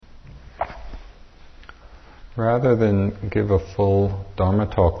Rather than give a full Dharma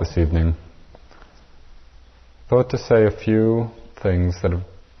talk this evening, I thought to say a few things that have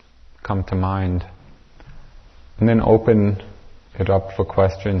come to mind, and then open it up for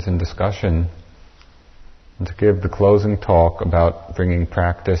questions and discussion, and to give the closing talk about bringing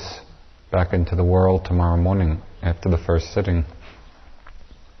practice back into the world tomorrow morning after the first sitting.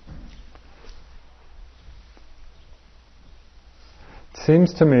 It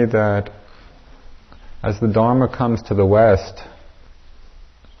seems to me that as the Dharma comes to the West,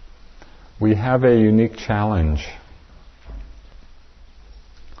 we have a unique challenge.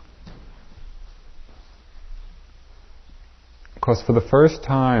 Because for the first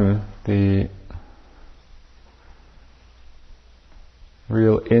time, the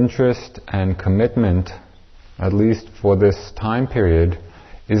real interest and commitment, at least for this time period,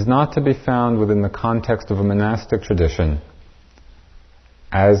 is not to be found within the context of a monastic tradition,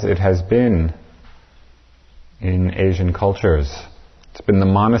 as it has been in Asian cultures. It's been the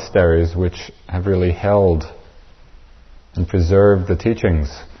monasteries which have really held and preserved the teachings.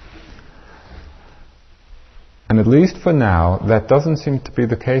 And at least for now, that doesn't seem to be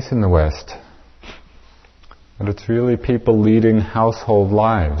the case in the West. But it's really people leading household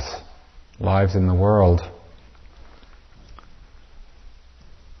lives in the world,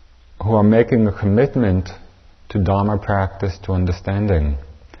 who are making a commitment to Dharma practice, to understanding.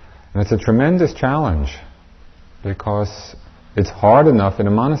 And it's a tremendous challenge, because it's hard enough in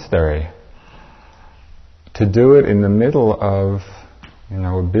a monastery to do it in the middle of,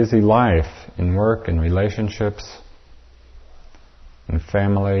 a busy life in work and relationships and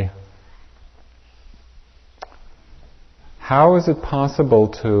family. How is it possible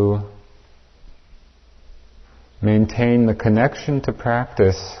to maintain the connection to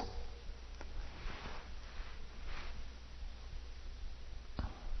practice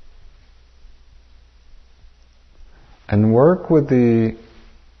and work with the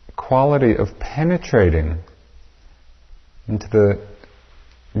quality of penetrating into the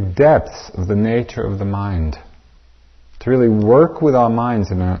depths of the nature of the mind? To really work with our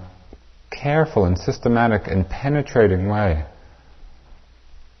minds in a careful and systematic and penetrating way,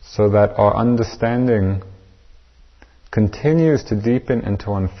 so that our understanding continues to deepen and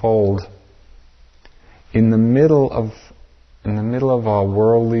to unfold in the middle of our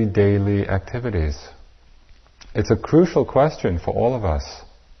worldly daily activities. It's a crucial question for all of us,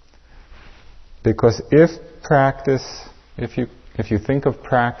 because if you think of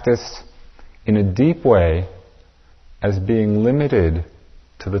practice in a deep way as being limited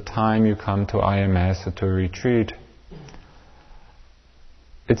to the time you come to IMS or to a retreat,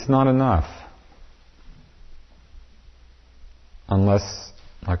 it's not enough. Unless,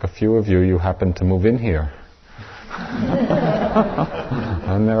 like a few of you happen to move in here.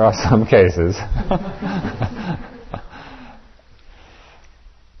 And there are some cases.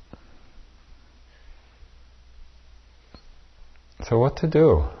 So what to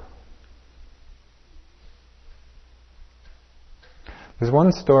do? There's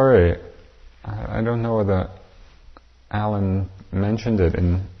one story, I don't know whether Alan mentioned it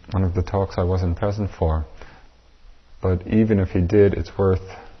in one of the talks I wasn't present for, but even if he did, it's worth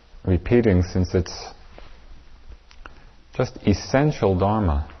repeating, since it's just essential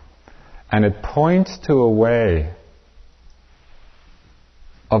Dharma. And it points to a way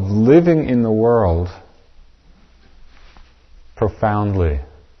of living in the world profoundly.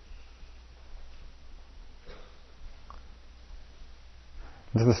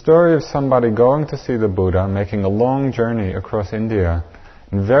 It's the story of somebody going to see the Buddha, making a long journey across India,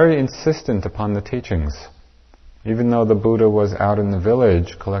 and very insistent upon the teachings. Even though the Buddha was out in the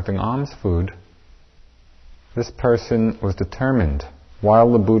village collecting alms food, this person was determined, while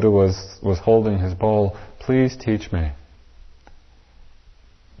the Buddha was holding his bowl, please teach me.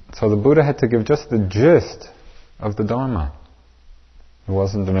 So the Buddha had to give just the gist of the Dharma. It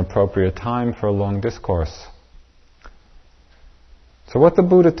wasn't an appropriate time for a long discourse. So what the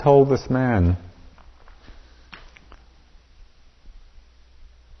Buddha told this man,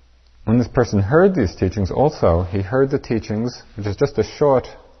 when this person heard these teachings also, he heard the teachings, which is just a short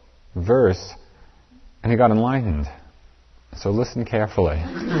verse, and he got enlightened. So listen carefully.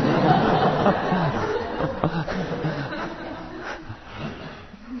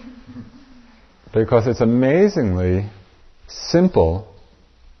 Because it's amazingly simple,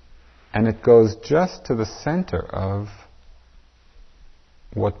 and it goes just to the center of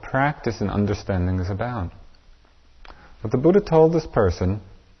what practice and understanding is about. What the Buddha told this person,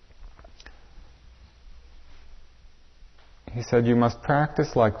 he said, you must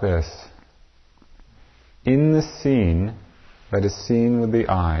practice like this. In the scene that is seen with the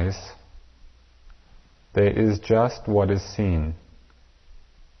eyes, there is just what is seen.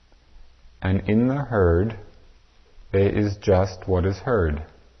 And in the heard, there is just what is heard.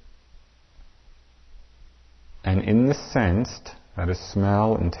 And in the sensed, that is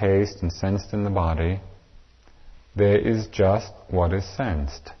smell and taste and sensed in the body, there is just what is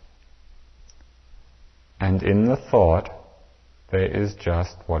sensed. And in the thought, there is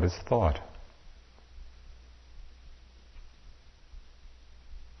just what is thought.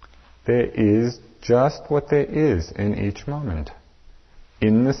 There is just what there is in each moment.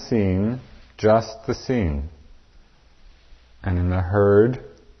 In the seen, just the seen. And in the heard,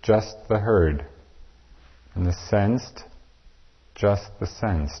 just the heard. In the sensed, just the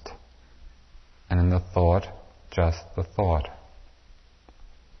sensed. And in the thought, just the thought.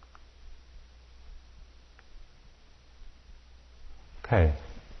 Okay,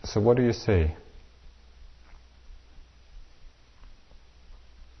 so what do you see?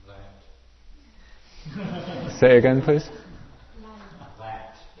 That. Say again, please.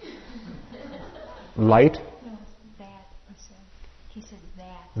 That. Light? No, that. He said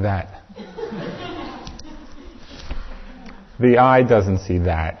that. That. The eye doesn't see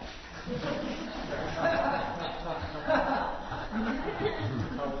that.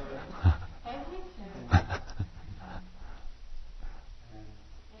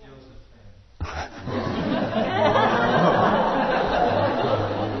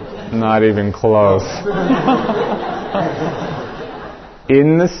 Not even close.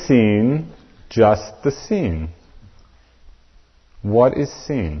 In the seen, just the seen. What is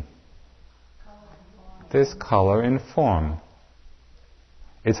seen? There's color and form.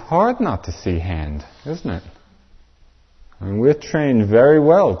 It's hard not to see hand, isn't it? I mean, we're trained very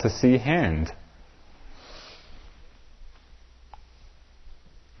well to see hand.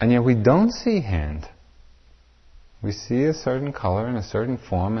 And yet we don't see hand. We see a certain color and a certain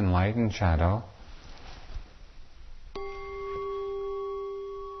form and light and shadow.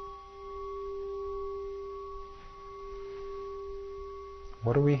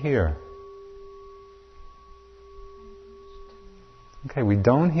 What do we hear? Okay, we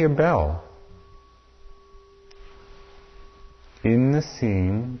don't hear bell. In the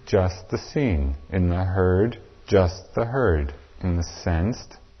seen, just the seen. In the heard, just the heard. In the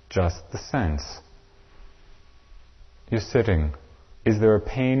sensed, just the sense. You're sitting. Is there a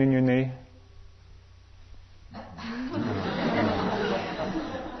pain in your knee?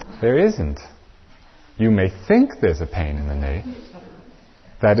 There isn't. You may think there's a pain in the knee.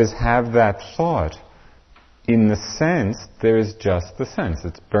 That is, have that thought. In the sense, there is just the sense.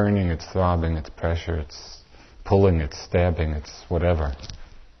 It's burning, it's throbbing, it's pressure, it's pulling, it's stabbing, it's whatever.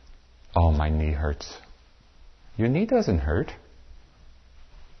 Oh, my knee hurts. Your knee doesn't hurt.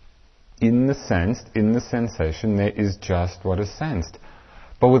 In the sensed, in the sensation, there is just what is sensed.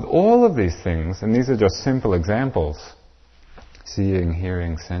 But with all of these things, and these are just simple examples, seeing,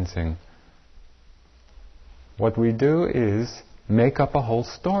 hearing, sensing, what we do is make up a whole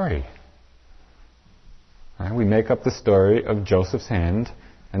story. Right? We make up the story of Joseph's hand,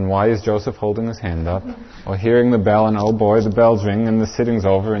 and why is Joseph holding his hand up? Or hearing the bell, and oh boy, the bell's ringing, and the sitting's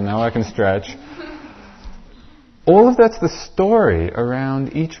over, and now I can stretch. All of that's the story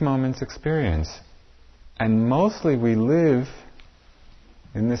around each moment's experience. And mostly we live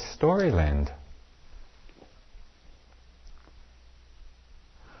in this storyland.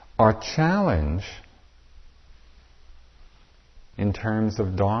 Our challenge in terms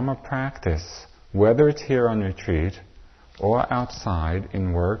of Dharma practice, whether it's here on retreat or outside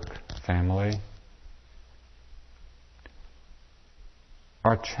in work, family,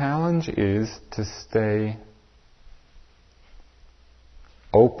 our challenge is to stay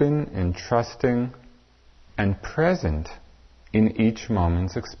open and trusting and present in each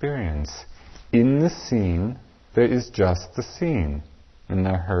moment's experience. In the seen, there is just the seen. In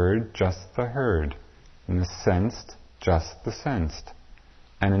the heard, just the heard. In the sensed, just the sensed.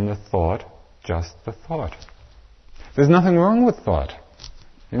 And in the thought, just the thought. There's nothing wrong with thought.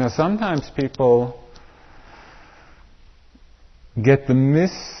 You know, sometimes people get the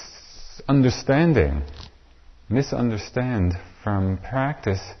misunderstand from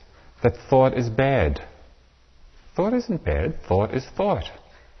practice that thought is bad. Thought isn't bad, thought is thought.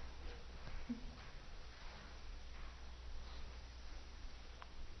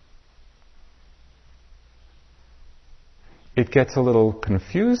 It gets a little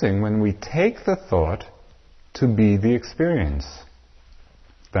confusing when we take the thought to be the experience.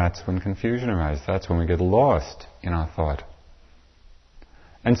 That's when confusion arises. That's when we get lost in our thought.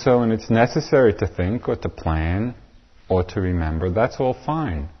 And so when it's necessary to think or to plan or to remember, that's all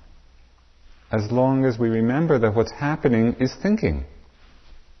fine. As long as we remember that what's happening is thinking.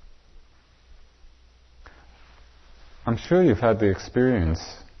 I'm sure you've had the experience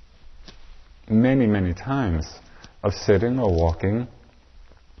many, many times of sitting or walking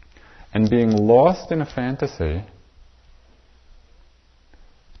and being lost in a fantasy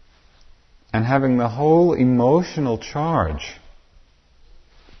and having the whole emotional charge,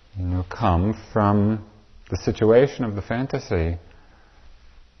 come from the situation of the fantasy,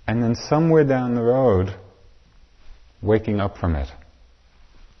 and then somewhere down the road, waking up from it.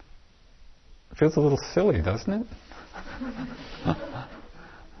 It feels a little silly, doesn't it?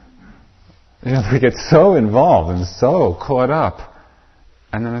 We get so involved and so caught up,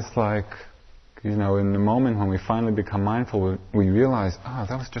 and then it's like, in the moment when we finally become mindful, we realize, that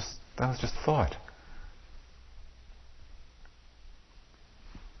was just thought.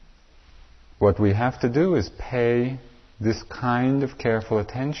 What we have to do is pay this kind of careful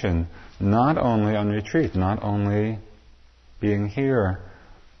attention, not only on retreat, not only being here,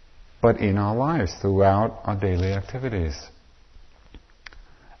 but in our lives, throughout our daily activities.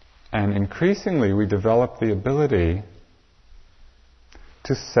 And increasingly we develop the ability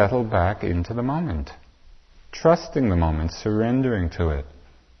to settle back into the moment, trusting the moment, surrendering to it.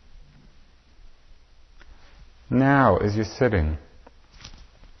 Now, as you're sitting,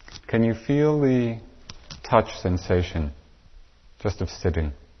 can you feel the touch sensation just of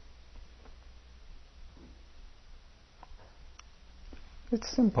sitting? It's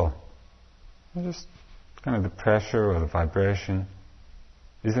simple. Just kind of the pressure or the vibration.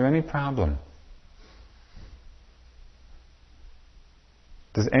 Is there any problem?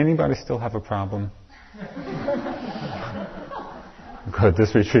 Does anybody still have a problem? Good,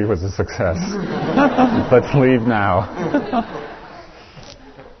 this retreat was a success. Let's leave now.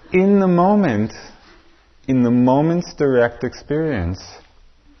 In the moment's direct experience,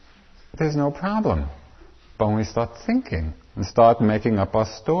 there's no problem. But when we start thinking and start making up our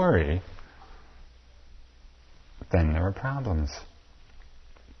story, then there are problems.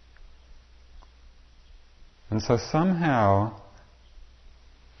 And so somehow,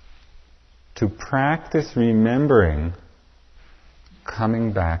 to practice remembering,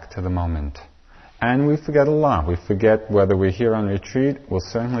 coming back to the moment. And we forget a lot. We forget whether we're here on retreat. We'll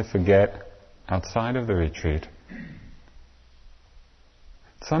certainly forget outside of the retreat.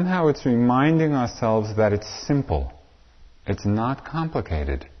 Somehow it's reminding ourselves that it's simple. It's not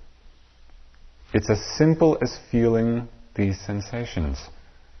complicated. It's as simple as feeling these sensations.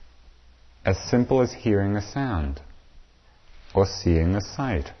 As simple as hearing a sound, or seeing a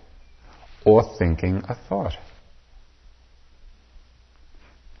sight, or thinking a thought.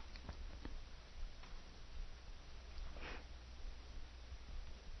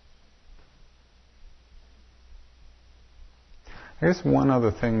 I guess one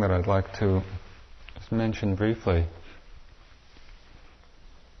other thing that I'd like to just mention briefly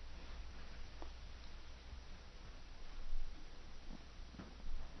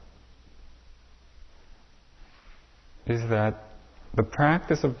is that the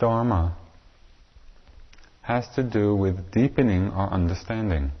practice of Dharma has to do with deepening our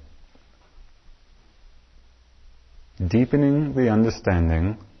understanding. Deepening the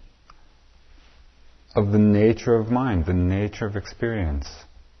understanding of the nature of mind, the nature of experience,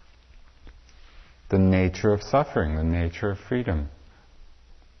 the nature of suffering, the nature of freedom.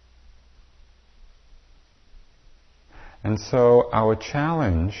 And so our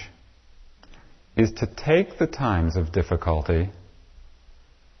challenge is to take the times of difficulty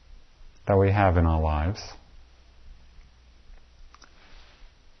that we have in our lives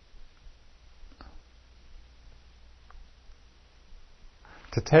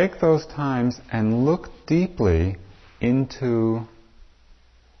to take those times and look deeply into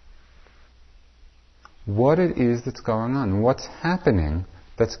what it is that's going on, what's happening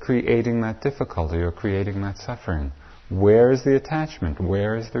that's creating that difficulty or creating that suffering. Where is the attachment?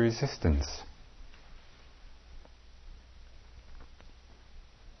 Where is the resistance?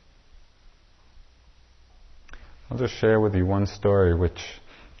 I'll just share with you one story which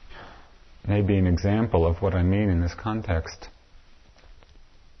may be an example of what I mean in this context.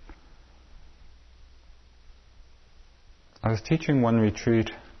 I was teaching one retreat.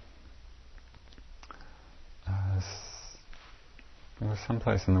 It was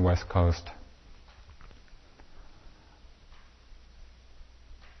someplace in the West Coast.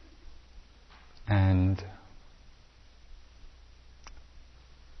 And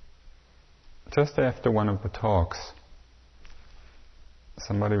just after one of the talks,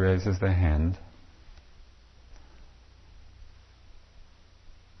 somebody raises their hand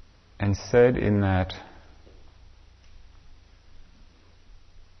and said in that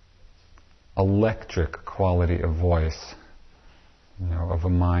electric quality of voice, of a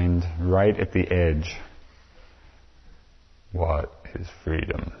mind right at the edge, what is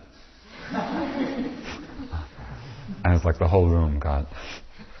freedom? And it's like the whole room got...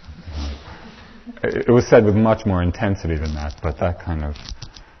 It was said with much more intensity than that, but that kind of...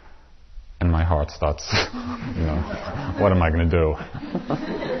 And my heart starts, what am I going to do?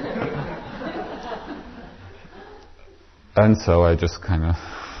 And so I just kind of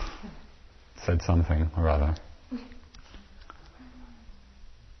said something or other.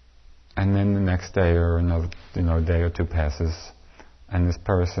 And then the next day or another, day or two passes, and this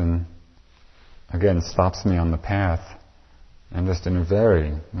person, again, stops me on the path, and just in a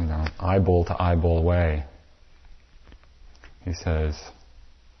very, eyeball to eyeball way, he says,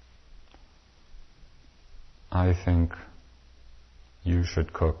 I think you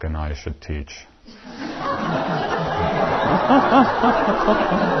should cook and I should teach.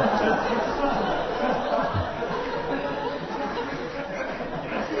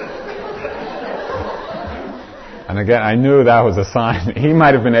 And again, I knew that was a sign. He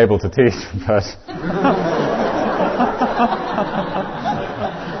might have been able to teach, but...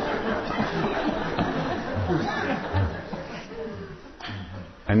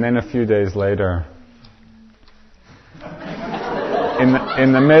 And then a few days later,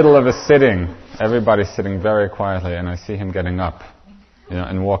 in the middle of a sitting, everybody's sitting very quietly, and I see him getting up,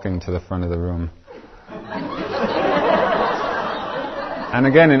 and walking to the front of the room. And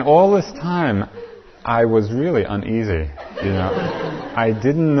again, in all this time, I was really uneasy, I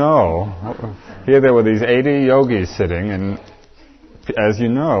didn't know. Here there were these 80 yogis sitting, and as you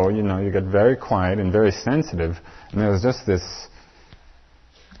know, you get very quiet and very sensitive, and there was just this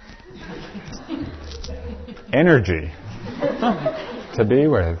energy to be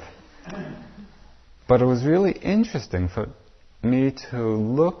with. But it was really interesting for me to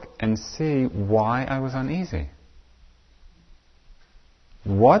look and see why I was uneasy.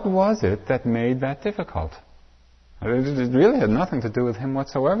 What was it that made that difficult? It really had nothing to do with him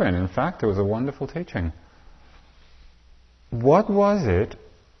whatsoever, and in fact it was a wonderful teaching. What was it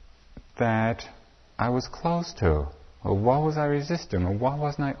that I was close to? Or what was I resisting? Or what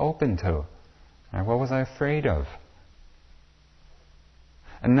wasn't I open to? Or what was I afraid of?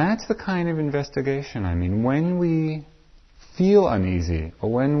 And that's the kind of investigation, when we feel uneasy,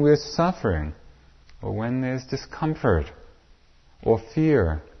 or when we're suffering, or when there's discomfort, or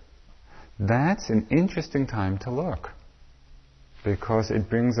fear, that's an interesting time to look. Because it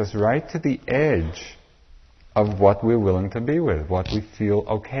brings us right to the edge of what we're willing to be with, what we feel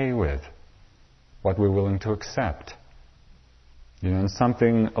okay with, what we're willing to accept. And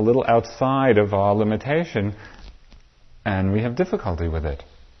something a little outside of our limitation, and we have difficulty with it.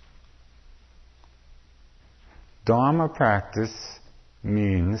 Dharma practice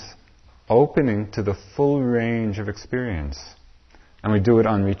means opening to the full range of experience. And we do it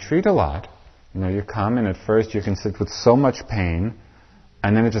on retreat a lot. You come and at first you can sit with so much pain,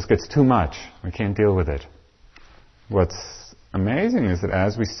 and then it just gets too much. We can't deal with it. What's amazing is that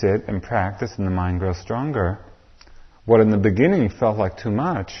as we sit and practice and the mind grows stronger, what in the beginning felt like too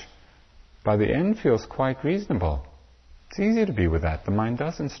much, by the end feels quite reasonable. It's easy to be with that. The mind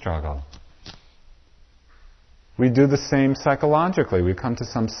doesn't struggle. We do the same psychologically. We come to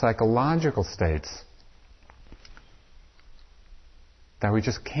some psychological states that we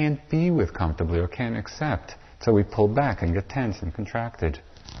just can't be with comfortably or can't accept. So we pull back and get tense and contracted.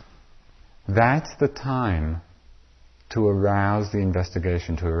 That's the time to arouse the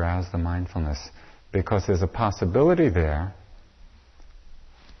investigation, to arouse the mindfulness, because there's a possibility there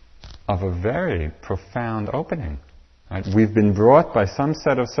of a very profound opening. Right? We've been brought by some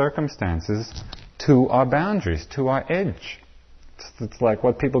set of circumstances to our boundaries, to our edge. It's like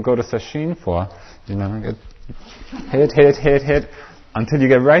what people go to sesshin for, hit, until you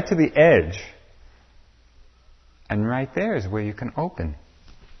get right to the edge. And right there is where you can open.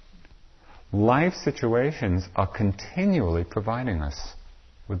 Life situations are continually providing us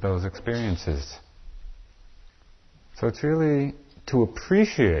with those experiences. So it's really to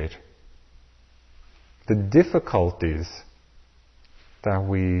appreciate the difficulties that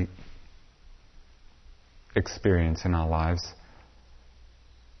we experience in our lives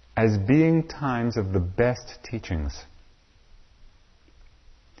as being times of the best teachings.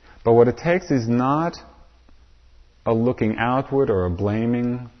 But what it takes is not a looking outward or a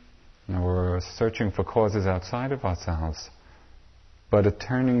blaming or a searching for causes outside of ourselves, but a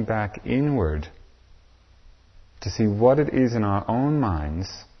turning back inward to see what it is in our own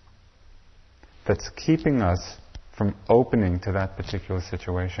minds that's keeping us from opening to that particular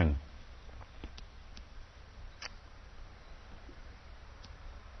situation.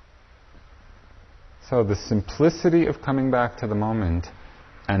 So the simplicity of coming back to the moment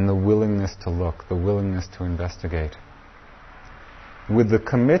and the willingness to look, the willingness to investigate. with the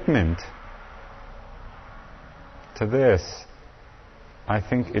commitment to this, I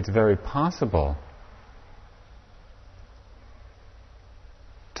think it's very possible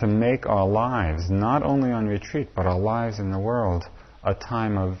to make our lives, not only on retreat, but our lives in the world, a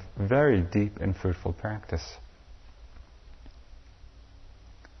time of very deep and fruitful practice.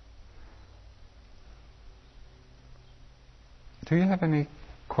 Do you have any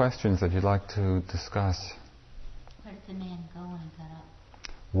questions that you'd like to discuss? Where did the man go when he got up?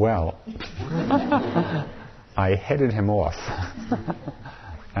 Well, I headed him off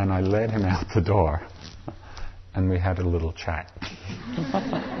and I led him out the door and we had a little chat.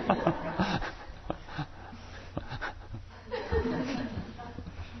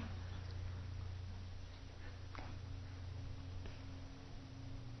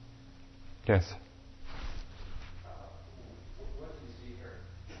 Yes? What do you see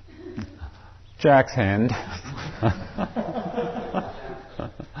here? Jack's hand.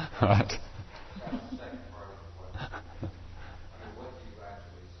 Right.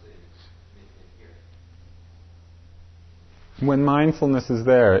 When mindfulness is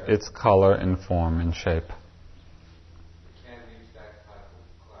there, it's color and form and shape. We can't reach that type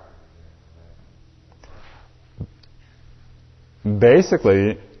of clarity.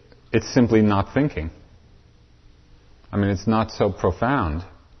 Basically, it's simply not thinking. I mean, it's not so profound.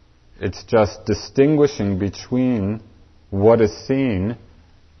 It's just distinguishing between what is seen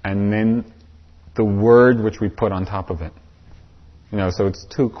and then the word which we put on top of it. So it's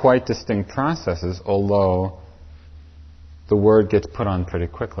two quite distinct processes, although the word gets put on pretty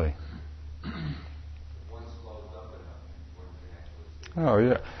quickly. One slows up enough, one can actually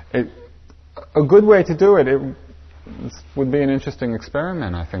see. Oh, yeah. A good way to do it would be an interesting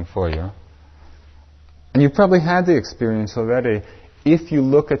experiment, I think, for you. And you've probably had the experience already. If you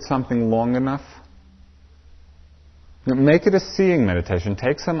look at something long enough, make it a seeing meditation.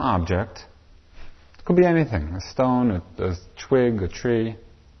 Take some object. It could be anything, a stone, a twig, a tree,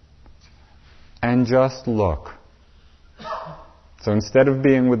 and just look. So instead of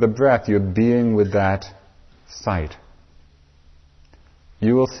being with the breath, you're being with that sight.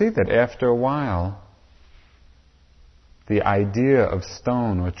 You will see that after a while, the idea of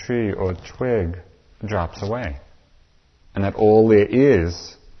stone or tree or twig drops away. And that all there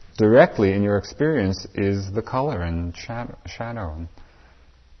is, directly in your experience, is the color and shadow. There's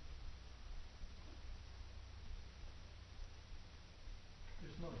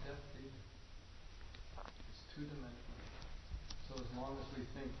no depth either. It's two-dimensional. So as long as we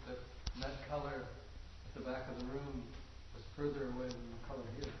think that color at the back of the room is further away than the color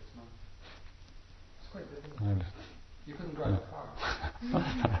here, it's not. It's quite difficult. Right. You couldn't drive a car.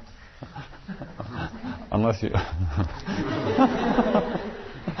 Unless you...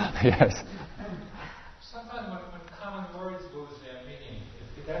 Yes. Sometimes when common words lose their meaning,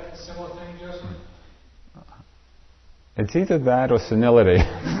 is that a similar thing, Joseph? It's either that or senility.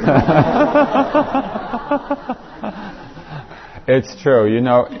 It's true.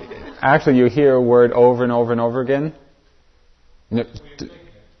 Actually you hear a word over and over and over again,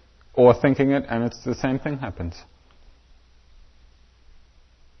 or thinking it, and it's the same thing happens.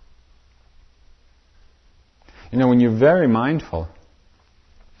 When you're very mindful,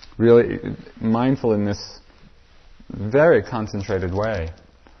 really mindful in this very concentrated way,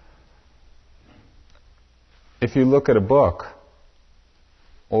 if you look at a book,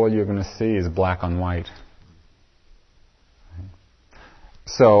 all you're going to see is black on white.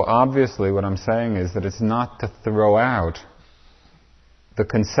 So obviously what I'm saying is that it's not to throw out the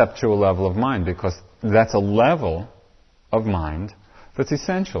conceptual level of mind, because that's a level of mind that's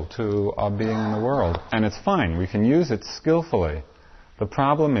essential to our being in the world. And it's fine, we can use it skillfully. The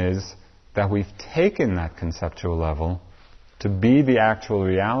problem is that we've taken that conceptual level to be the actual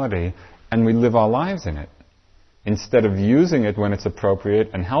reality, and we live our lives in it, instead of using it when it's appropriate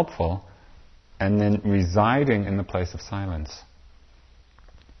and helpful, and then residing in the place of silence.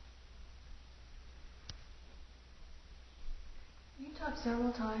 You talked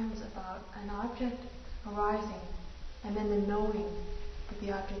several times about an object arising and then the knowing that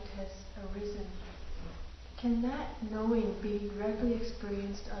the object has arisen. Can that knowing be directly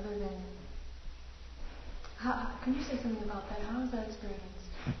experienced other than... can you say something about that? How is that experienced?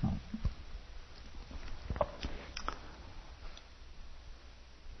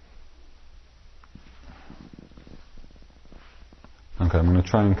 Okay, I'm going to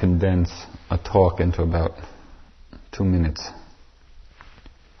try and condense a talk into about 2 minutes.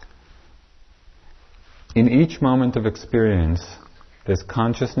 In each moment of experience, there's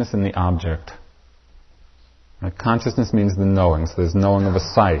consciousness in the object. Right? Consciousness means the knowing. So there's knowing of a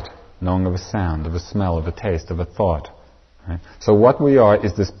sight, knowing of a sound, of a smell, of a taste, of a thought, Right? So what we are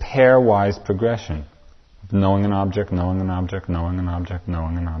is this pairwise progression of knowing an object, knowing an object, knowing an object,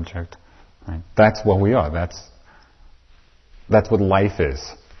 knowing an object. Right? That's what we are. That's what life is.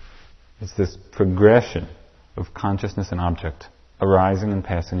 It's this progression of consciousness and object arising and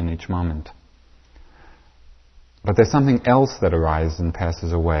passing in each moment. But there's something else that arises and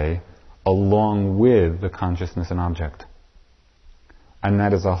passes away along with the consciousness and object. And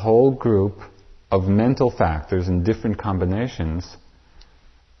that is a whole group of mental factors in different combinations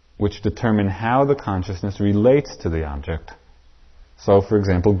which determine how the consciousness relates to the object. So, for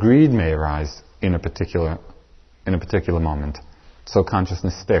example, greed may arise in a particular moment. So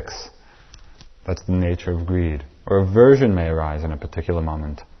consciousness sticks. That's the nature of greed. Or aversion may arise in a particular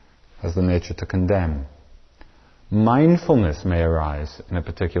moment. Has the nature to condemn. Mindfulness may arise in a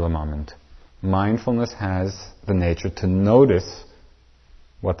particular moment. Mindfulness has the nature to notice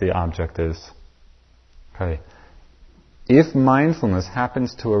what the object is. Okay. If mindfulness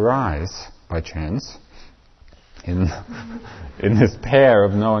happens to arise by chance in this pair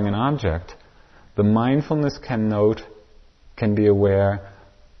of knowing an object, the mindfulness can be aware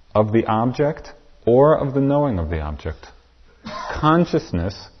of the object or of the knowing of the object.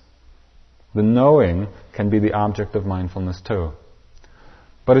 Consciousness, the knowing, can be the object of mindfulness too.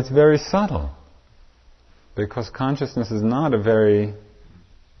 But it's very subtle, because consciousness is not a very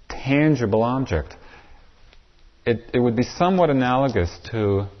tangible object. It would be somewhat analogous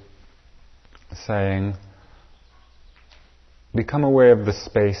to saying, become aware of the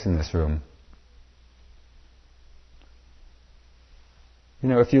space in this room. You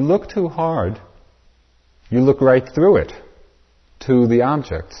know, if you look too hard, you look right through it to the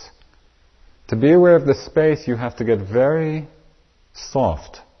objects. To be aware of the space, you have to get very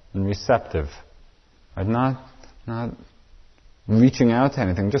soft and receptive. Right? Not reaching out to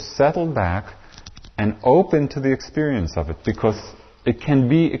anything, just settle back and open to the experience of it, because it can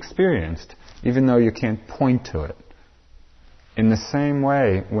be experienced even though you can't point to it. In the same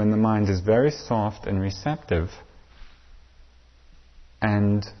way, when the mind is very soft and receptive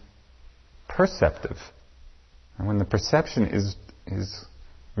and perceptive, and when the perception is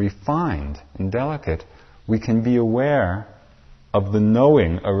refined and delicate, we can be aware of the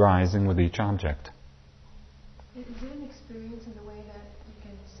knowing arising with each object. Is it an experience in the way that you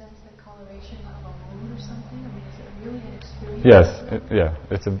can sense the coloration of a moon or something? I mean, is it really an experience? Yes,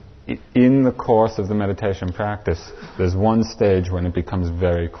 in the course of the meditation practice, there's one stage when it becomes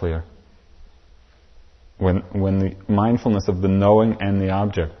very clear. When the mindfulness of the knowing and the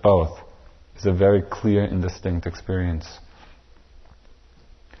object, both, is a very clear and distinct experience.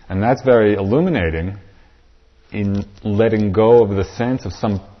 And that's very illuminating in letting go of the sense of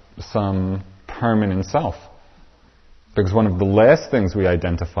some permanent self. Because one of the last things we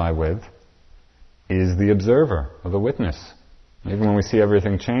identify with is the observer, or the witness. Even when we see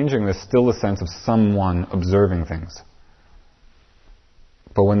everything changing, there's still a sense of someone observing things.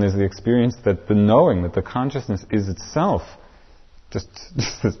 But when there's the experience that the knowing, that the consciousness is itself, just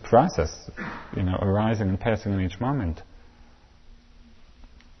this process, arising and passing in each moment.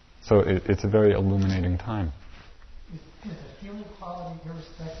 So it's a very illuminating time. Is the feeling quality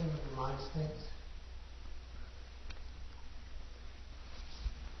irrespective of the mind states?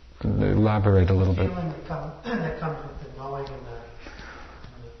 Elaborate a little bit. The feeling that comes with the knowing and the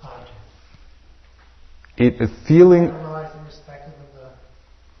object. The feeling... Irrespective of the...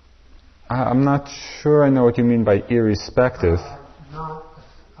 I'm not sure I know what you mean by irrespective. In other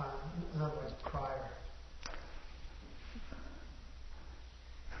words, prior.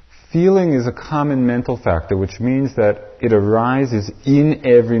 Feeling is a common mental factor, which means that it arises in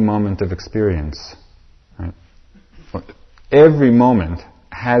every moment of experience. Right? Every moment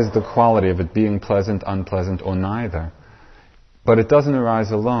has the quality of it being pleasant, unpleasant, or neither. But it doesn't arise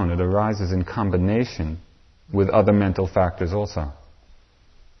alone. It arises in combination with other mental factors also.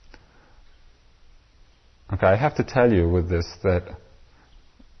 Okay, I have to tell you with this that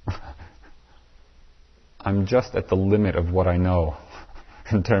I'm just at the limit of what I know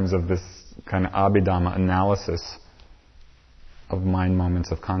in terms of this kind of Abhidhamma analysis of mind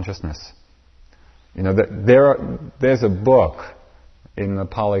moments of consciousness. There's a book in the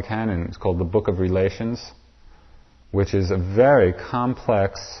Pali Canon, it's called the Book of Relations, which is a very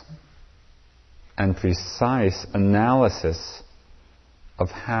complex and precise analysis of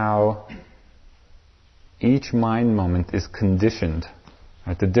how each mind moment is conditioned,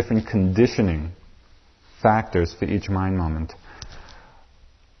 right? The different conditioning factors for each mind moment.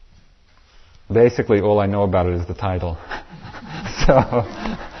 Basically, all I know about it is the title. So,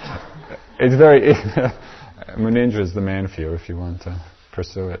 it's very... Munindra is the man for you if you want to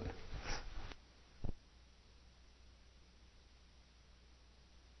pursue it.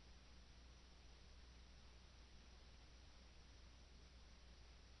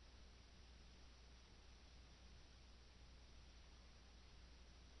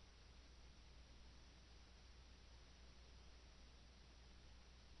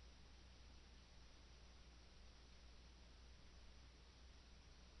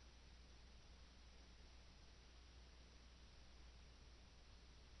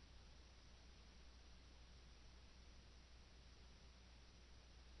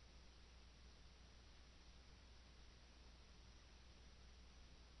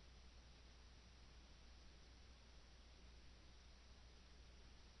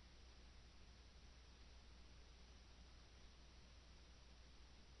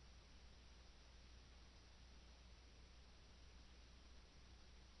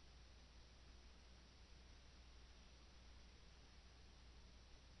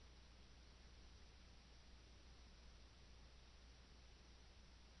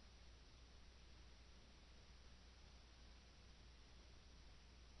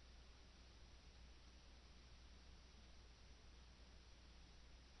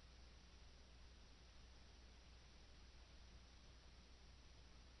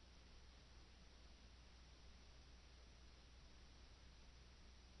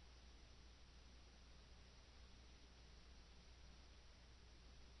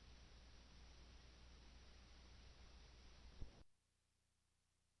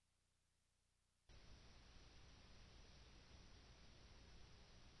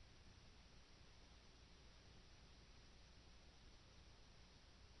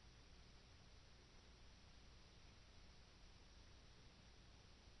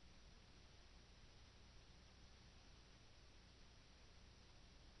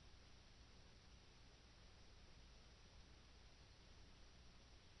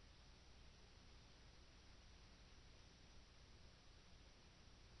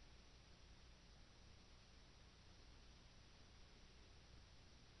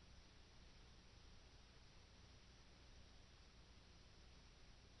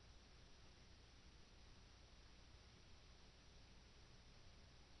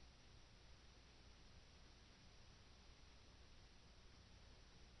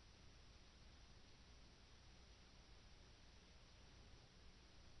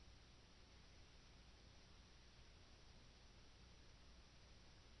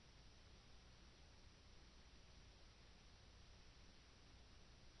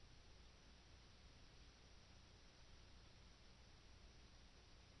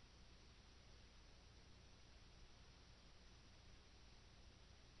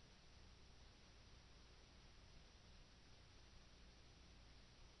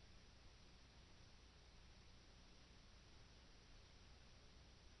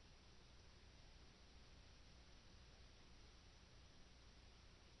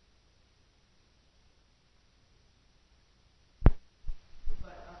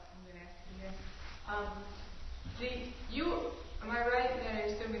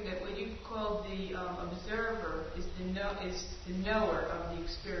 is the knower of the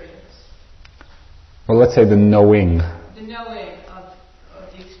experience. Well, let's say the knowing. The knowing of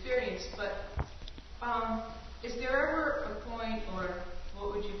the experience, but is there ever a point, or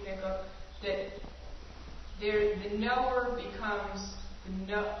what would you think of, that the knower becomes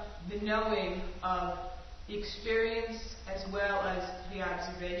the knowing of the experience as well as the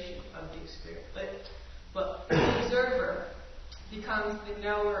observation of the experience? But the observer becomes the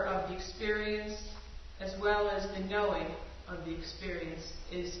knower of the experience as well as the knowing of the experience.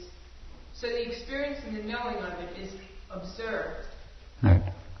 So the experience and the knowing of it is observed. Right.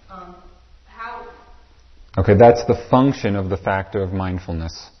 How? Okay, that's the function of the factor of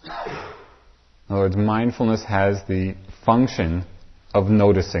mindfulness. In other words, mindfulness has the function of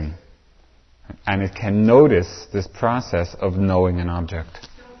noticing. And it can notice this process of knowing an object.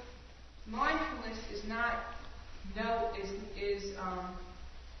 So mindfulness is not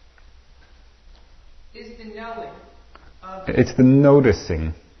is the knowing of it's the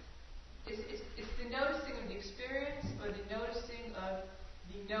noticing. It's the noticing of the experience or the noticing of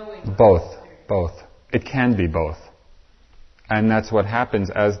the knowing? Both. It can be both. And that's what happens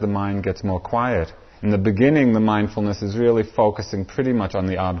as the mind gets more quiet. In the beginning, the mindfulness is really focusing pretty much on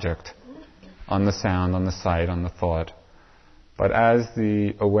the object, on the sound, on the sight, on the thought. But as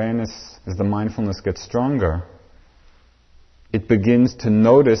the mindfulness gets stronger, it begins to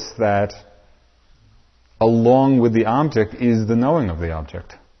notice that along with the object is the knowing of the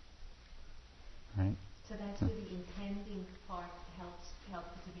object. Right? So that's where the intending part helps you to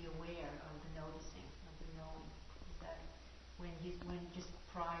be aware of the noticing, of the knowing. Is that when just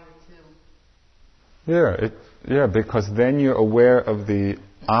prior to? Yeah, because then you're aware of the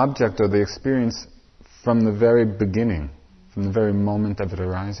object or the experience from the very beginning, from the very moment of it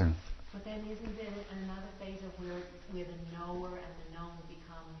arising. But then isn't there another phase of where the knower and the known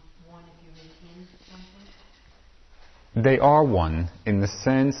become one if you're in something? They are one in the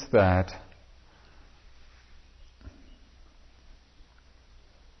sense that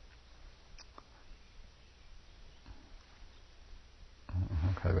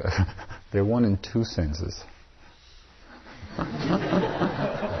they're one in two senses.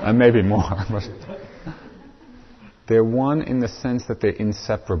 And maybe more. But they're one in the sense that they're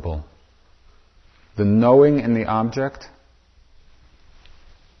inseparable. The knowing and the object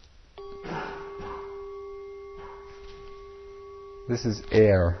this is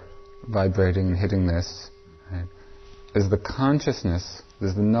air vibrating and hitting this. Right? There's the consciousness,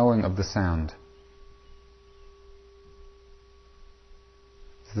 there's the knowing of the sound.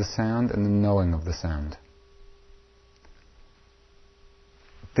 The sound and the knowing of the sound.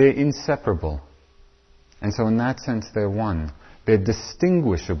 They're inseparable. And so in that sense they're one. They're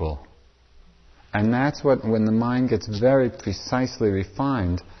distinguishable. And that's what, when the mind gets very precisely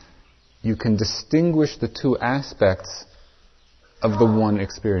refined, you can distinguish the two aspects of the one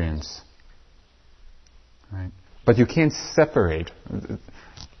experience. Right? But you can't separate.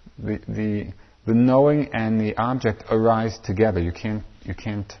 The knowing and the object arise together. You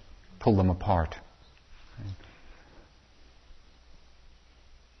can't pull them apart. Right?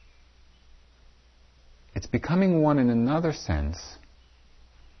 It's becoming one in another sense.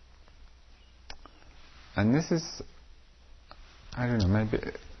 And this is, I don't know, maybe,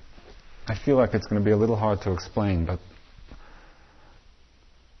 I feel like it's going to be a little hard to explain, but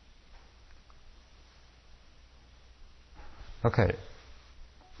okay,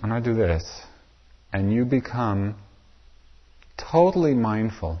 when I do this, and you become totally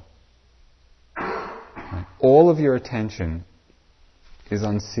mindful, right? All of your attention is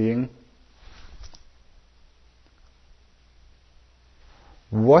on seeing.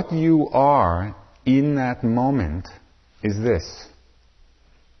 What you are in that moment is this.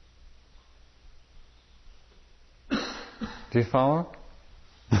 Do you follow?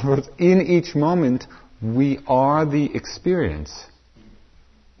 In each moment, we are the experience.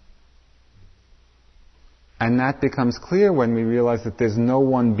 And that becomes clear when we realize that there's no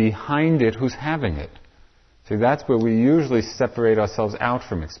one behind it who's having it. See, that's where we usually separate ourselves out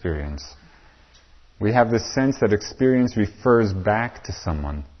from experience. We have this sense that experience refers back to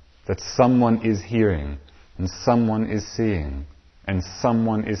someone, that someone is hearing, and someone is seeing, and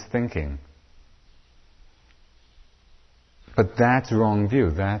someone is thinking. But that's wrong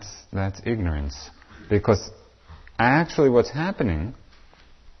view, that's ignorance. Because actually what's happening,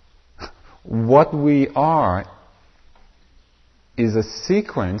 what we are is a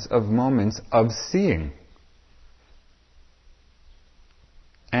sequence of moments of seeing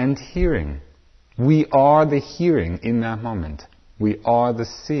and hearing. We are the hearing in that moment. We are the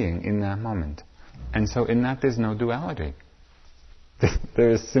seeing in that moment. And so in that there's no duality. There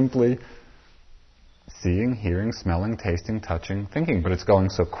is simply seeing, hearing, smelling, tasting, touching, thinking. But it's going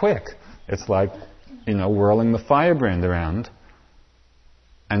so quick. It's like, whirling the firebrand around,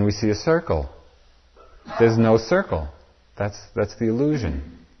 and we see a circle. There's no circle. That's the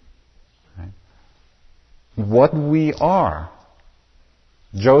illusion. Right? What we are,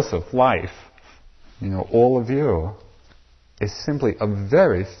 Joseph, life, all of you, is simply a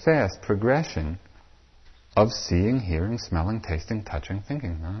very fast progression of seeing, hearing, smelling, tasting, touching,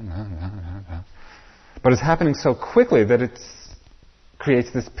 thinking. But it's happening so quickly that it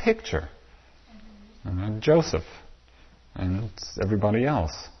creates this picture. Joseph, and it's everybody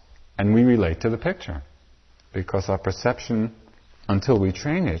else. And we relate to the picture. Because our perception, until we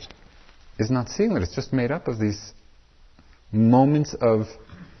train it, is not seeing it. It's just made up of these moments of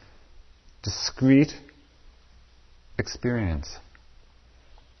discrete experience.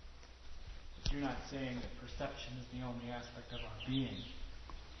 You're not saying that perception is the only aspect of our being,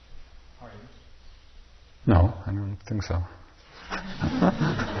 are you? No, I don't think so.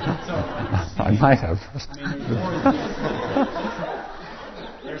 I might have.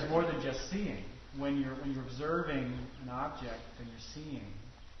 There's more than just seeing. When you're observing an object and you're seeing,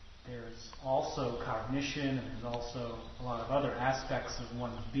 there's also cognition, and there's also a lot of other aspects of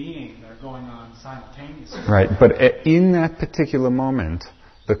one's being that are going on simultaneously. Right, but in that particular moment,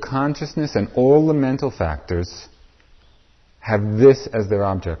 the consciousness and all the mental factors have this as their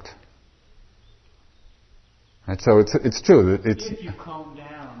object. Right, so it's true. If you calm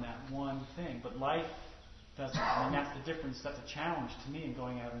down that one thing, but life doesn't. That's the difference. That's a challenge to me in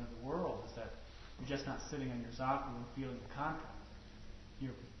going out into the world, is that you're just not sitting on your zaku and feeling the contact.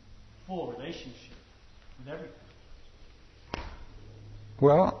 You're full relationship with everything.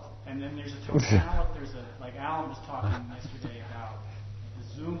 Well. And then there's a totality. Like Alan was talking yesterday about the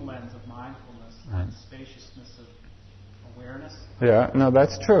zoom lens of mindfulness, right. The spaciousness of awareness. Yeah, no,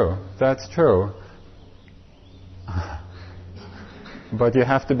 that's true. That's true. But you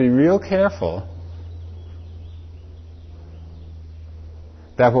have to be real careful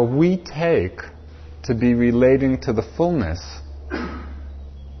that what we take to be relating to the fullness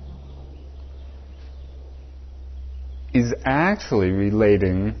is actually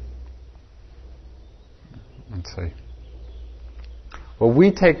relating, let's see, what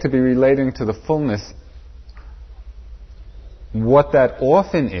we take to be relating to the fullness, what that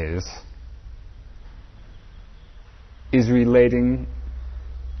often is relating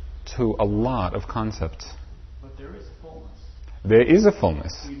to a lot of concepts. But there is a fullness. There is a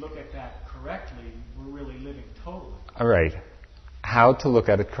fullness. If we look at that correctly, we're really living totally. All right. How to look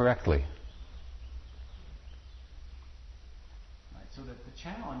at it correctly? Right. So that the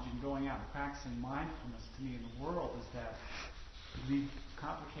challenge in going out and practicing mindfulness to me in the world is that we lead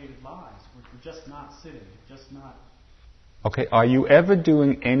complicated lives. We're just not sitting, just not. Okay. Are you ever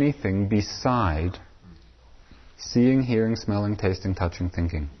doing anything beside seeing, hearing, smelling, tasting, touching,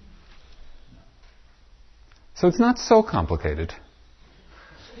 thinking? So it's not so complicated.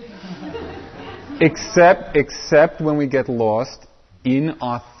 Except when we get lost in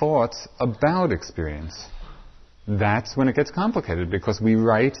our thoughts about experience. That's when it gets complicated, because we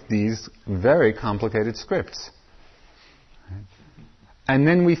write these very complicated scripts. And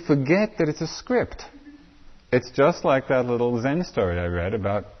then we forget that it's a script. It's just like that little Zen story I read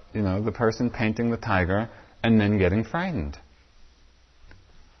about, the person painting the tiger and then getting frightened.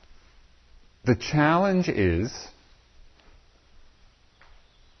 The challenge is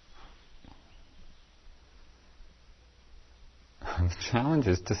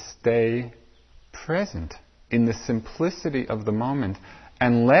to stay present in the simplicity of the moment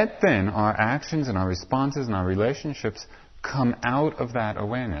and let then our actions and our responses and our relationships come out of that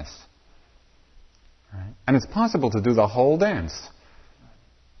awareness. Right? And it's possible to do the whole dance.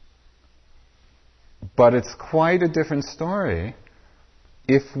 But it's quite a different story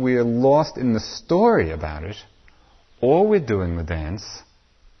if we're lost in the story about it, or we're doing the dance,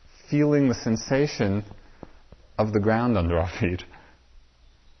 feeling the sensation of the ground under our feet.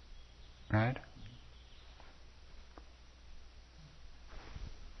 Right?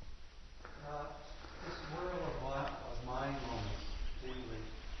 This whirl of mind moments daily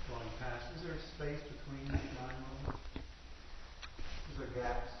going past, is there a space between each mind moment? Is there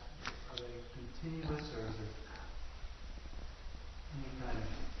gaps? Are they continuous, or is there any kind of...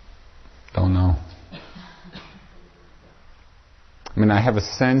 Don't know. I have a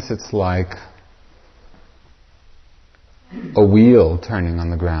sense it's like a wheel turning on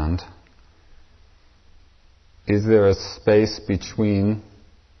the ground. Is there a space between,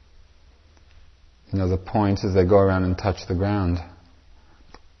 the points as they go around and touch the ground?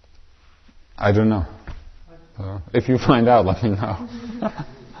 I don't know. If you find out, let me know.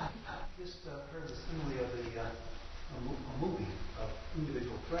 Just heard the simile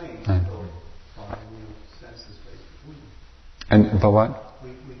But what?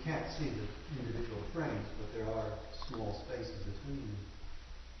 We can't see the individual frames, but there are small spaces between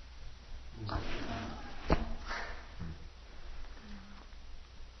them.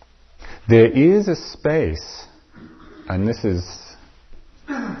 There is a space, and this is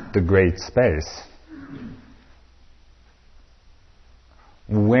the great space,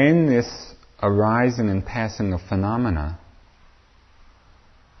 when this arising and passing of phenomena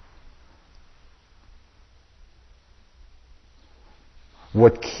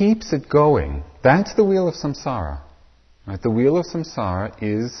what keeps it going, that's the wheel of samsara. Right? The wheel of samsara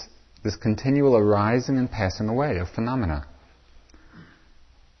is this continual arising and passing away of phenomena.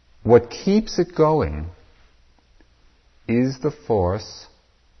 What keeps it going is the force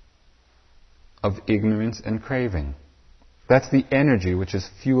of ignorance and craving. That's the energy which is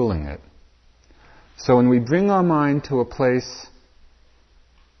fueling it. So when we bring our mind to a place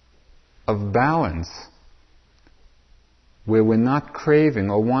of balance, where we're not craving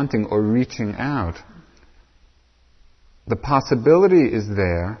or wanting or reaching out, the possibility is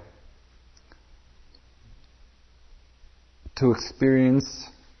there to experience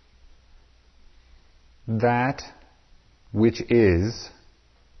that which is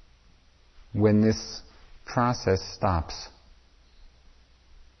when this process stops.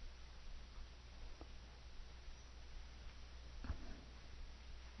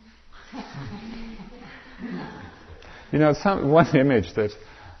 You know, one image that...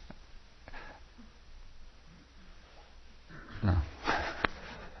 No. You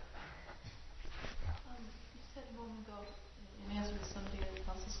said a moment ago, in answer to somebody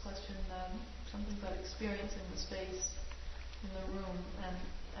else's question, something about experiencing the space in the room, and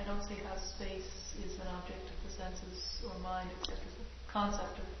I don't see how space is an object of the senses or mind, except as a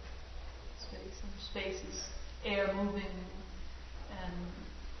concept of space. And space is air moving and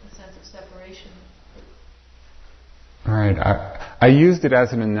a sense of separation. Right. I used it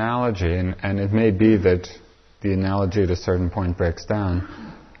as an analogy, and it may be that the analogy at a certain point breaks down.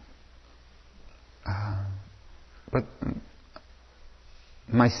 But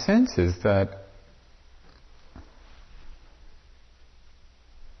my sense is that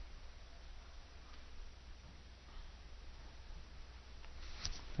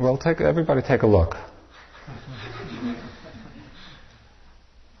well, everybody take a look.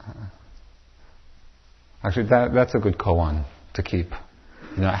 Actually, that's a good koan to keep.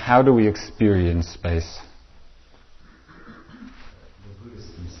 You know, how do we experience space? The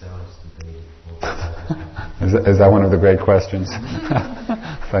Buddhists themselves debate. Is that one of the great questions?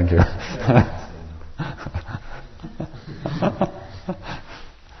 Thank you.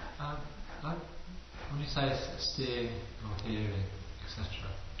 When you say seeing or hearing, etc.,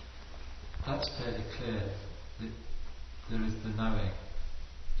 that's fairly clear that there is the knowing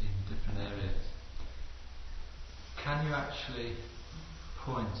in different areas. Can you actually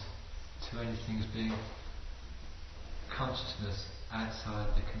point to anything as being consciousness outside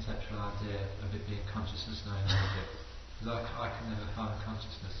the conceptual idea of it being consciousness knowing an object? Because I can never find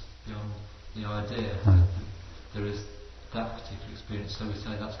consciousness beyond the idea that there is that particular experience. So we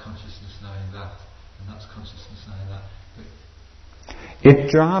say that's consciousness knowing that, and that's consciousness knowing that. But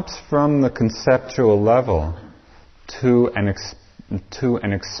it drops from the conceptual level to an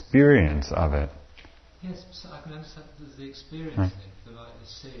experience of it. Yes, so I can understand there's the experience thing, the like the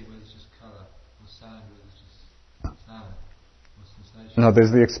sea where there's just colour, or sound where there's just sound, or sensation. No,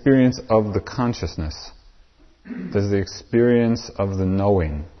 there's the experience of the consciousness. There's the experience of the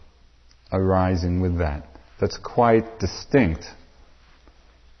knowing arising with that. That's quite distinct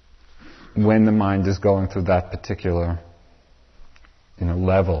when the mind is going through that particular,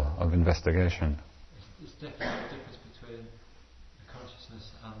 level of investigation. It's definitely a difference between the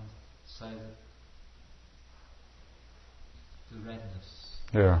consciousness and, say, the redness.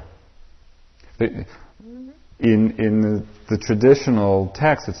 Yeah. In the traditional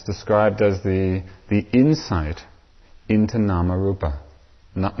text, it's described as the insight into nama rupa.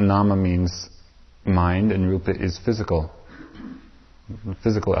 Nama means mind, and rupa is physical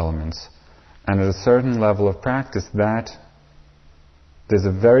elements. And at a certain level of practice, that there's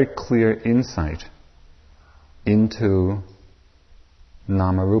a very clear insight into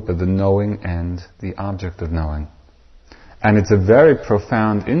nama rupa, the knowing and the object of knowing. And it's a very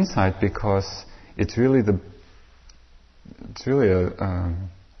profound insight because it's really the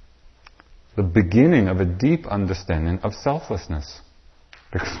beginning of a deep understanding of selflessness.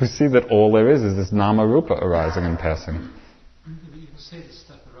 Because we see that all there is this nama rupa arising and passing. You can see the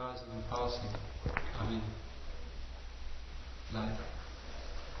stuff arising and passing. I mean, like,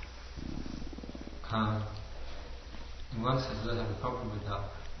 in one sense I don't have a problem with that.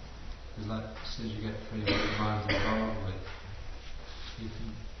 Because like, as soon as you get free of what the mind's involved with, you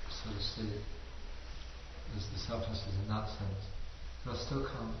can sort of see there's the selflessness in that sense. But I still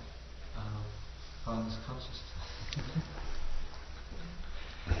can't find this consciousness.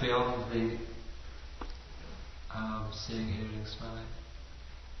 Beyond the seeing, hearing, smelling.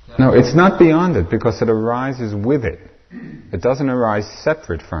 No, it's not beyond it because it arises with it. It doesn't arise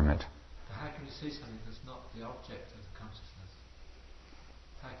separate from it. But how can you see something that's not the object of the consciousness?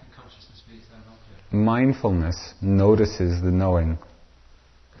 How can consciousness be its own object? Mindfulness notices the knowing.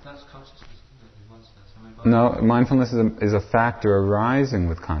 But that's consciousness, isn't it, in one sense? I mean, No, mindfulness is a factor arising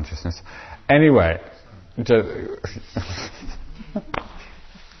with consciousness. Anyway,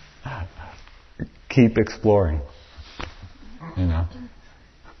 keep exploring. You know.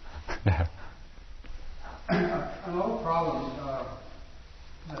 Yeah. An old problem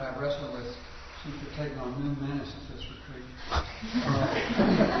that I've wrestled with seems to have taken on new menace at this retreat.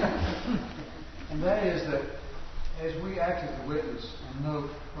 And that is that as we act as the witness and know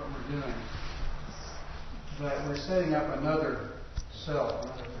what we're doing, that we're setting up another self,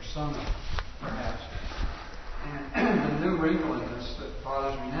 another persona, perhaps. And the new wrinkle in this that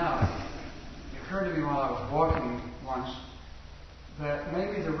bothers me now, it occurred to me while I was walking once that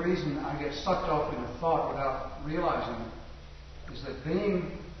maybe the reason I get sucked off in a thought without realizing it is that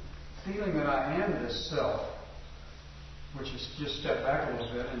feeling that I am this self, which is just step back a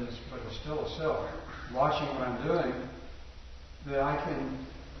little bit, but it's still a self, watching what I'm doing, that I can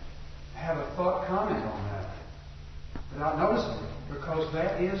have a thought comment on that without noticing it, because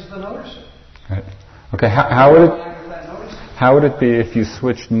that is the noticing. Right. Okay. How would it be if you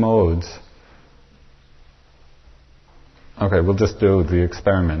switched modes? Okay, we'll just do the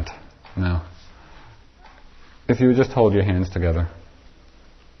experiment now. If you would just hold your hands together.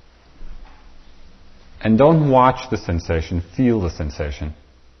 And don't watch the sensation, feel the sensation.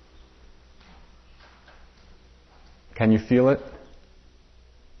 Can you feel it?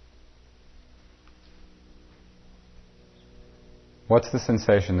 What's the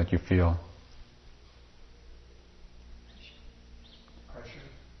sensation that you feel? Pressure.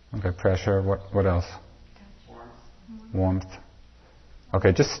 Okay, pressure. What else? Warmth.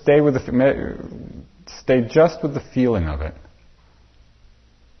 Okay, just stay just with the feeling of it.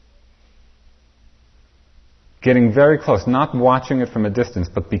 Getting very close, not watching it from a distance,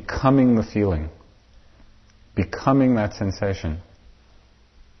 but becoming the feeling. Becoming that sensation.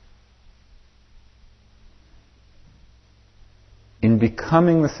 In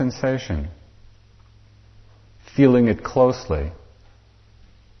becoming the sensation, feeling it closely,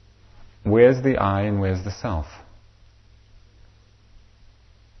 where's the I and where's the self?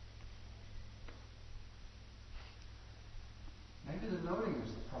 Maybe the noting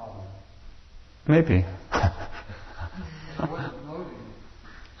is the problem. Maybe. I wasn't noting.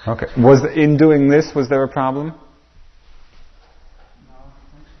 Okay. In doing this, was there a problem? No,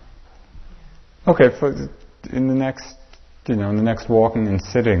 I don't think so. Okay. In the next walking and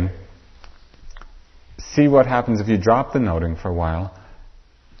sitting, see what happens if you drop the noting for a while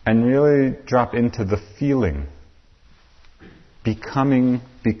and really drop into the feeling, becoming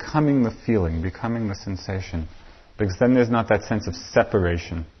the feeling, becoming the sensation. Because then there's not that sense of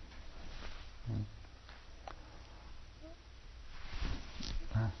separation.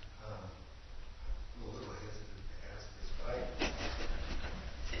 I'm a little hesitant to ask this, but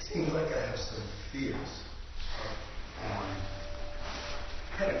it seems like I have some fears. I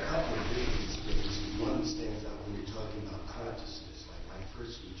had a couple of big experiences. One stands out when you're talking about consciousness, like my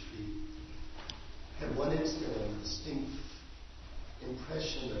first retreat. I had one instant of a distinct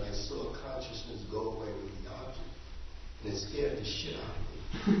impression that I saw consciousness go away with the object. And it scared the shit out of me.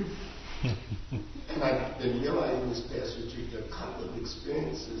 And I've been realizing this past retreat there are a couple of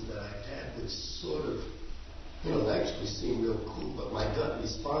experiences that I've had which sort of intellectually seem real cool, but my gut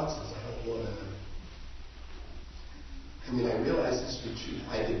response is I don't want to. I mean, I realized this retreat,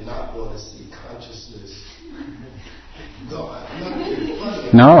 I did not want to see consciousness. No, I'm not being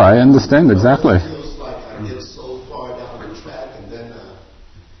funny. No, I understand exactly. It feels like I get so far down the track and then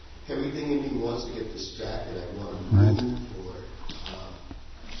everything in me wants to get distracted. I want to move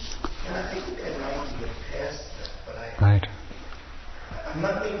and I think I'd like to get past that, but I'm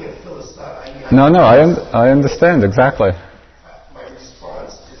not making it philosophical. No, I understand exactly. My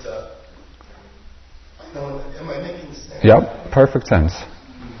response is am I making sense? Yep, perfect sense.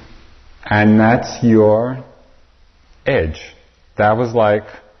 And that's your edge. That was like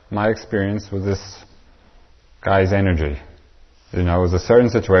my experience with this guy's energy. It was a certain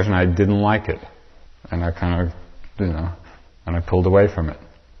situation, I didn't like it. And I kind of, and I pulled away from it.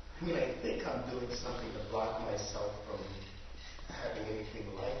 I mean, I think I'm doing something to block myself from having anything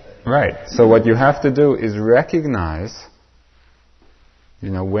like that. Right. So what you have to do is recognize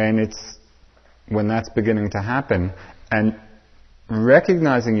when that's beginning to happen, and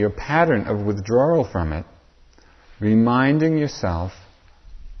recognizing your pattern of withdrawal from it, reminding yourself,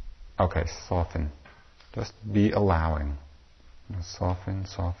 okay, soften. Just be allowing. Soften,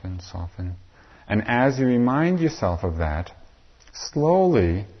 soften, soften. And as you remind yourself of that,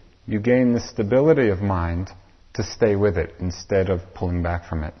 slowly you gain the stability of mind to stay with it instead of pulling back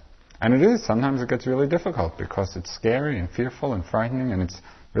from it. And sometimes it gets really difficult because it's scary and fearful and frightening and it's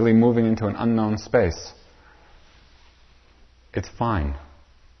really moving into an unknown space. It's fine.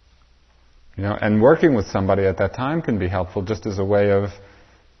 And working with somebody at that time can be helpful just as a way of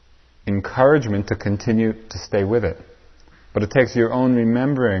encouragement to continue to stay with it. But it takes your own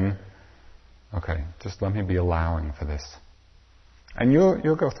remembering, okay, just let me be allowing for this. And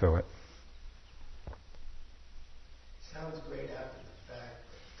you'll go through it. Sounds great after the fact,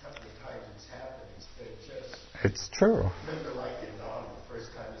 but a couple of times it's happened instead of just... It's true. Remember like in Nam, the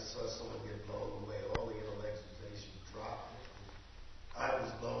first time you saw someone get blown away, all the intellectualization dropped. I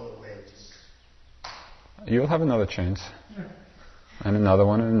was blown away just... You'll have another chance. And another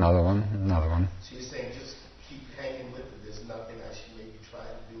one, and another one, and another one. So you're saying just keep hanging with it. There's nothing I should maybe try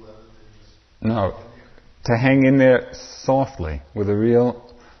to do other than just... No. To hang in there softly, with a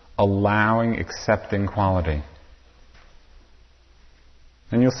real allowing, accepting quality.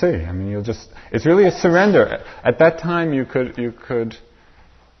 And you'll see. It's really a surrender. At that time you could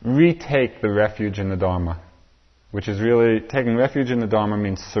retake the refuge in the Dharma. Which is really, taking refuge in the Dharma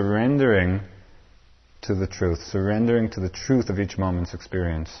means surrendering to the truth, surrendering to the truth of each moment's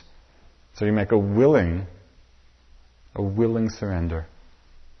experience. So you make a willing surrender.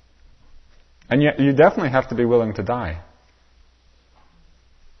 And yet you definitely have to be willing to die.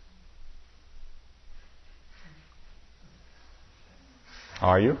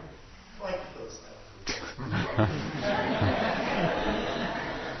 Are you?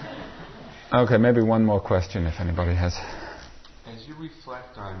 Okay, maybe one more question if anybody has. As you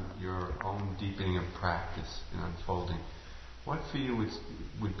reflect on your own deepening of practice and unfolding, what for you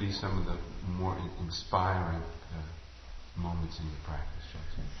would be some of the more inspiring moments in your practice,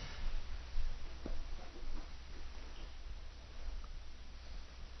 Jackson?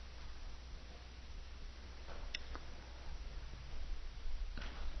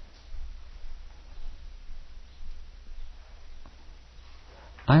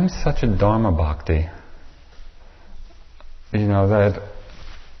 I'm such a Dharma bhakti, that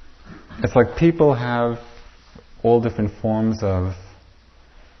it's like people have all different forms of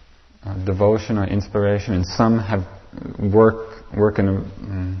devotion or inspiration, and some have work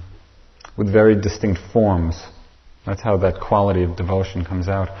with very distinct forms. That's how that quality of devotion comes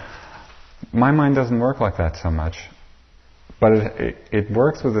out. My mind doesn't work like that so much, but it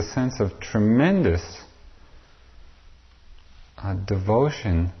works with a sense of tremendous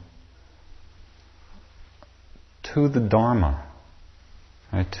devotion to the Dharma,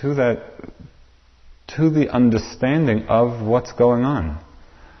 right? to the understanding of what's going on.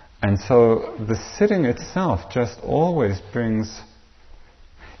 And so the sitting itself just always brings,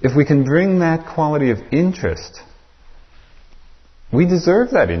 if we can bring that quality of interest, we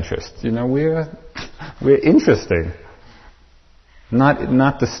deserve that interest. We're interesting.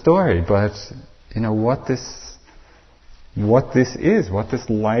 Not the story, but what this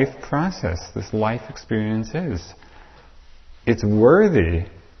life process, this life experience is. It's worthy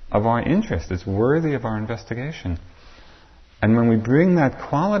of our interest. It's worthy of our investigation. And when we bring that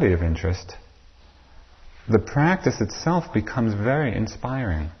quality of interest, the practice itself becomes very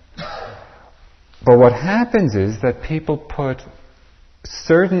inspiring. But what happens is that people put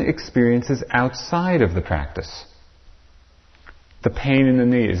certain experiences outside of the practice. The pain in the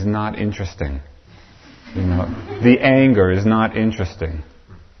knee is not interesting. The anger is not interesting.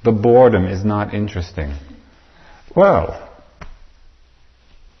 The boredom is not interesting. Well,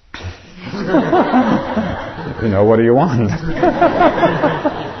 what do you want?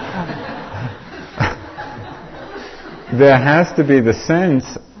 There has to be the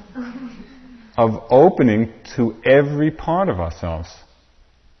sense of opening to every part of ourselves.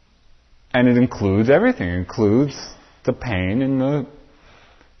 And it includes everything. It includes the pain and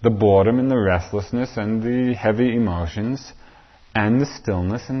the boredom and the restlessness and the heavy emotions and the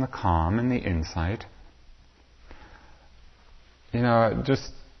stillness and the calm and the insight.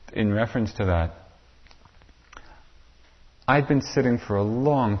 Just in reference to that, I'd been sitting for a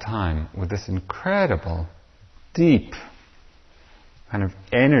long time with this incredible, deep kind of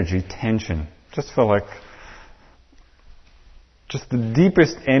energy tension. Just felt like just the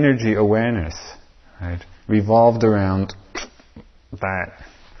deepest energy awareness, right, revolved around that.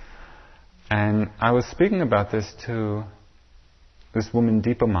 And I was speaking about this to this woman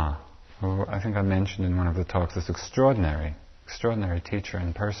Deepa Ma, who I think I mentioned in one of the talks, this extraordinary teacher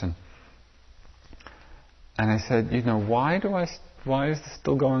in person. And I said, why is this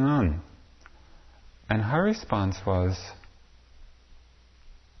still going on? And her response was,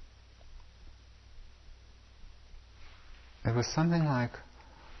 it was something like,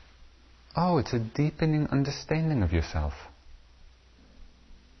 oh, it's a deepening understanding of yourself.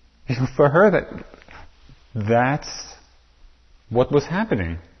 For her, that's what was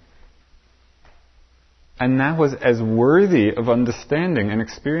happening. And that was as worthy of understanding and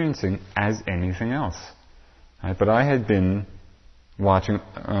experiencing as anything else. Right? But I had been watching,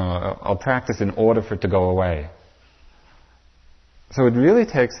 I'll practice in order for it to go away. So it really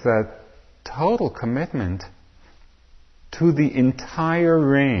takes that total commitment to the entire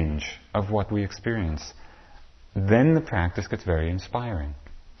range of what we experience. Then the practice gets very inspiring.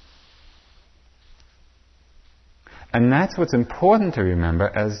 And that's what's important to remember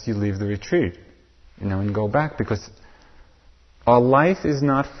as you leave the retreat, and go back, because our life is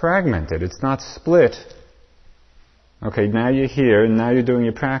not fragmented, it's not split. Okay, now you're here, and now you're doing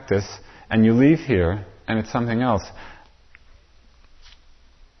your practice, and you leave here, and it's something else.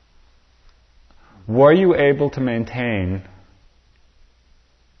 Were you able to maintain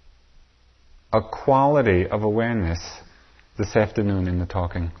a quality of awareness this afternoon in the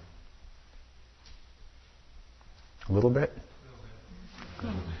talking? A little bit?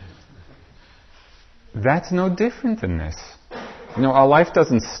 That's no different than this. Our life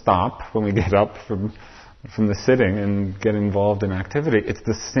doesn't stop when we get up from the sitting and get involved in activity. It's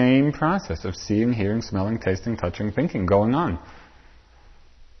the same process of seeing, hearing, smelling, tasting, touching, thinking going on.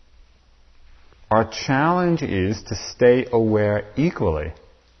 Our challenge is to stay aware equally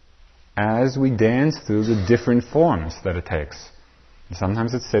as we dance through the different forms that it takes. And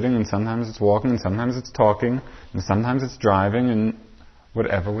sometimes it's sitting, and sometimes it's walking, and sometimes it's talking, and sometimes it's driving, and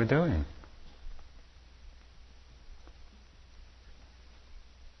whatever we're doing.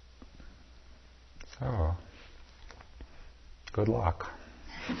 So, good luck.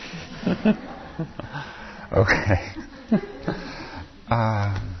 Okay.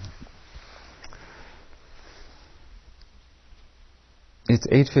 It's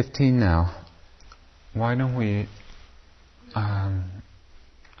 8:15 now. Why don't we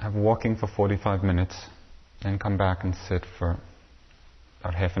have walking for 45 minutes and come back and sit for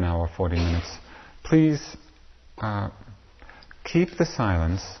about half an hour, 40 minutes. Please keep the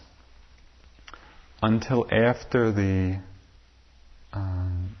silence until after the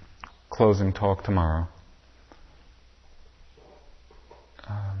closing talk tomorrow.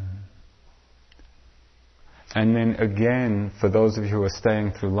 And then again, for those of you who are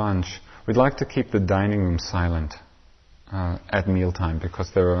staying through lunch, we'd like to keep the dining room silent at mealtime, because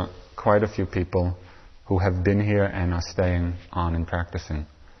there are quite a few people who have been here and are staying on and practicing.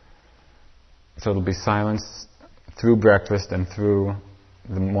 So it'll be silence through breakfast and through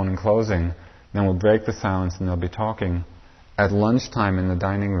the morning closing. Then we'll break the silence and they'll be talking. At lunchtime in the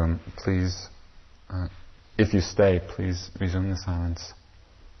dining room, please, if you stay, please resume the silence.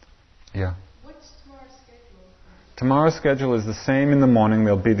 Yeah? What's tomorrow's schedule? Tomorrow's schedule is the same in the morning.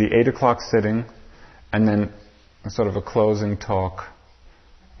 There'll be the 8 o'clock sitting, and then sort of a closing talk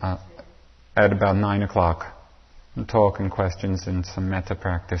at about 9 o'clock. Talk and questions and some metta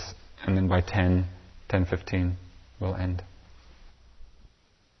practice, and then by 10:15 we'll end.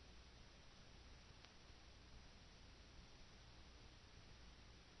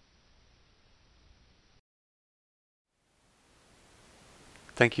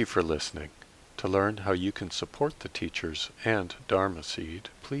 Thank you for listening. To learn how you can support the teachers and Dharma Seed,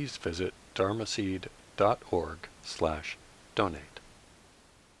 please visit dharmaseed.org/donate.